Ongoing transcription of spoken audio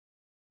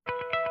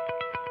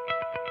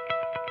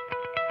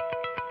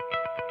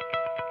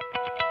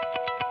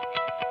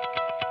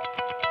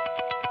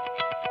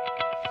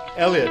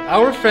Elliott,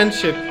 our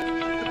friendship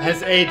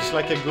has aged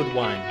like a good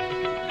wine.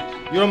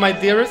 You're my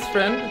dearest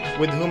friend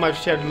with whom I've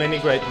shared many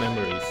great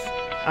memories.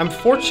 I'm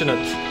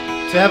fortunate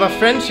to have a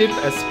friendship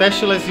as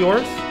special as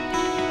yours,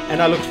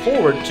 and I look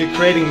forward to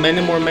creating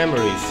many more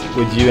memories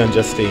with you and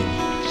Justine.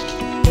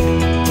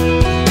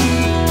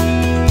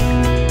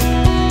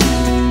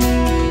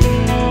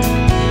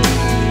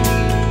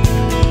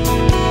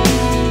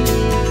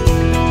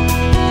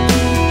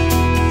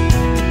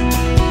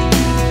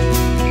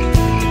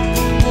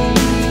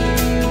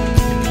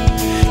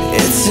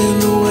 It's in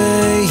the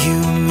way you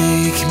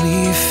make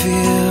me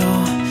feel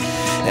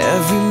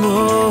every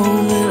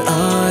moment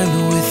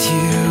I'm with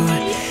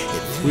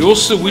you. We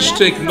also wish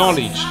to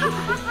acknowledge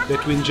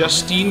that when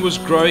Justine was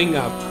growing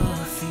up,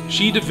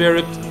 she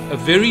developed a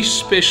very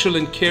special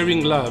and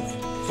caring love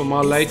for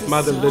my late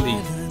mother Lily.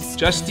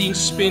 Justine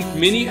spent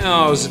many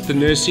hours at the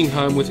nursing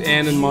home with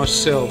Anne and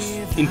myself,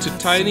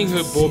 entertaining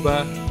her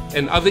Boba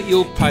and other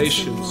ill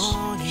patients.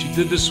 She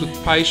did this with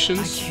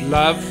patience,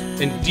 love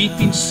and deep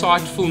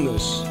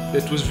insightfulness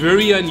that was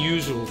very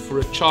unusual for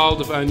a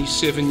child of only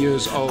 7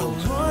 years old.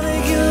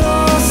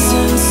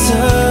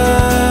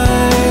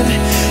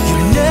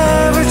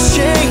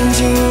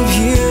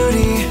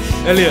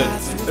 Elliott,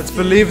 it's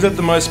believed that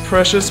the most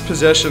precious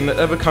possession that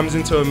ever comes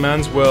into a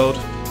man's world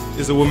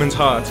is a woman's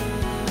heart.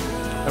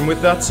 And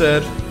with that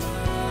said,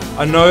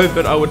 I know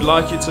that I would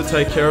like you to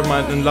take care of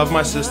and love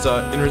my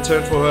sister in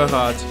return for her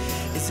heart.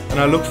 And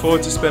I look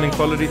forward to spending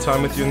quality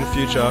time with you in the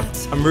future.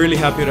 I'm really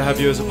happy to have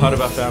you as a part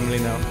of our family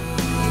now.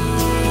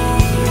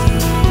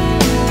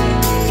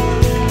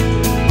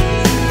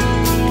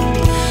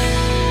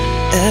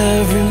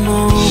 Every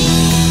moment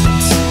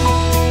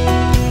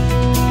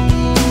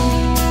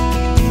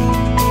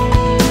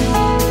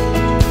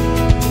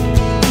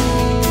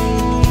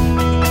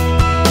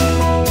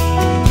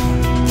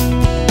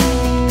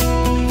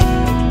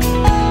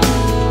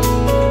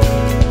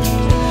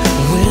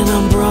when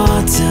I'm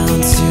brought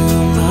down to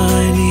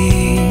my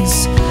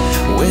knees,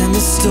 when the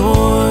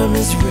storm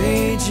is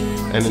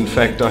raging. And in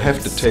fact, I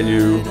have to tell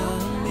you,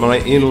 my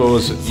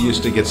in-laws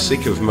used to get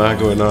sick of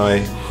Margot and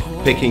I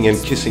pecking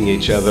and kissing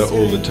each other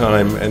all the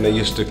time, and they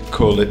used to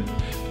call it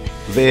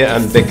weer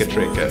en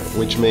bekkertrekken,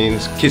 which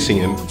means kissing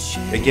him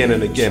again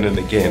and again and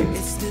again.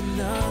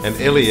 And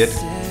Elliott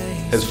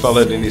has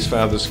followed in his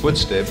father's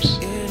footsteps,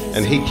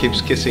 and he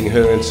keeps kissing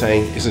her and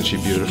saying, "Isn't she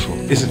beautiful?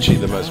 Isn't she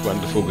the most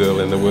wonderful girl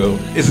in the world?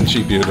 Isn't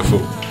she beautiful?"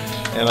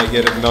 And I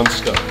get it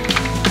non-stop. I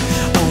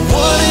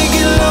wanna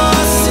get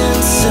lost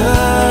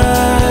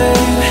inside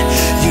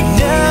your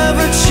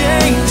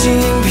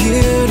never-changing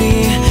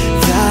beauty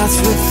that's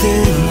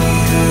within you.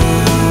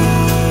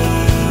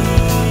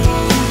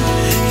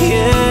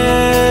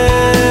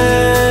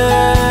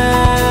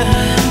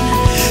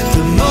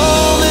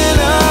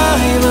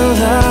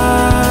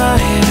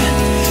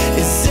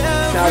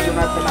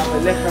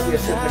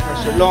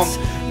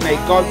 May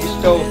God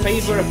bestow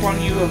favor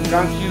upon you and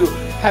grant you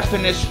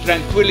happiness,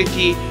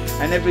 tranquility,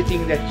 and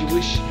everything that you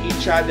wish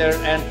each other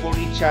and for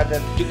each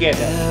other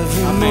together.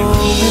 Amen.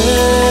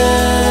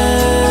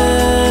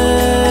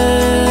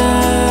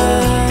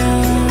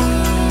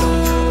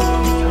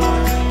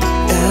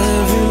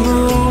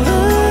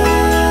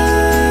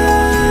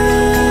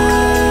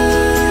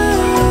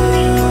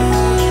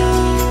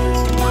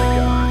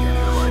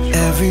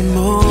 Every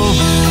moment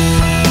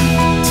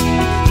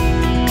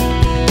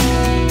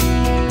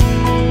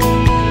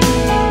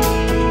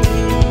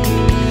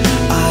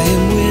I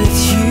am with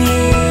you.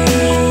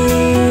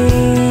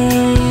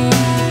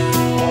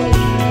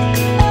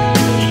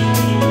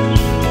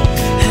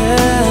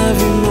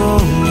 Every moment.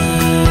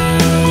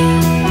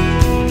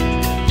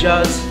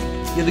 Juz,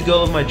 you're the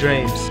girl of my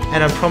dreams,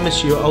 and I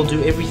promise you I'll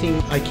do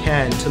everything I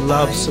can to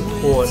love,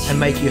 support and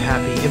make you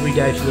happy every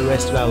day for the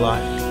rest of our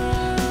life.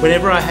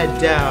 Whenever I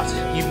had doubt,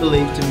 you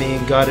believed in me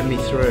and guided me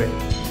through.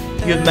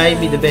 You have made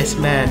me the best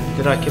man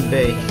that I can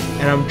be,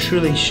 and I'm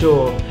truly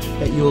sure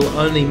that you will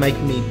only make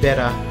me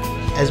better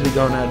as we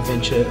go on our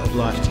adventure of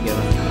life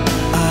together.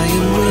 I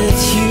am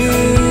with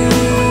you.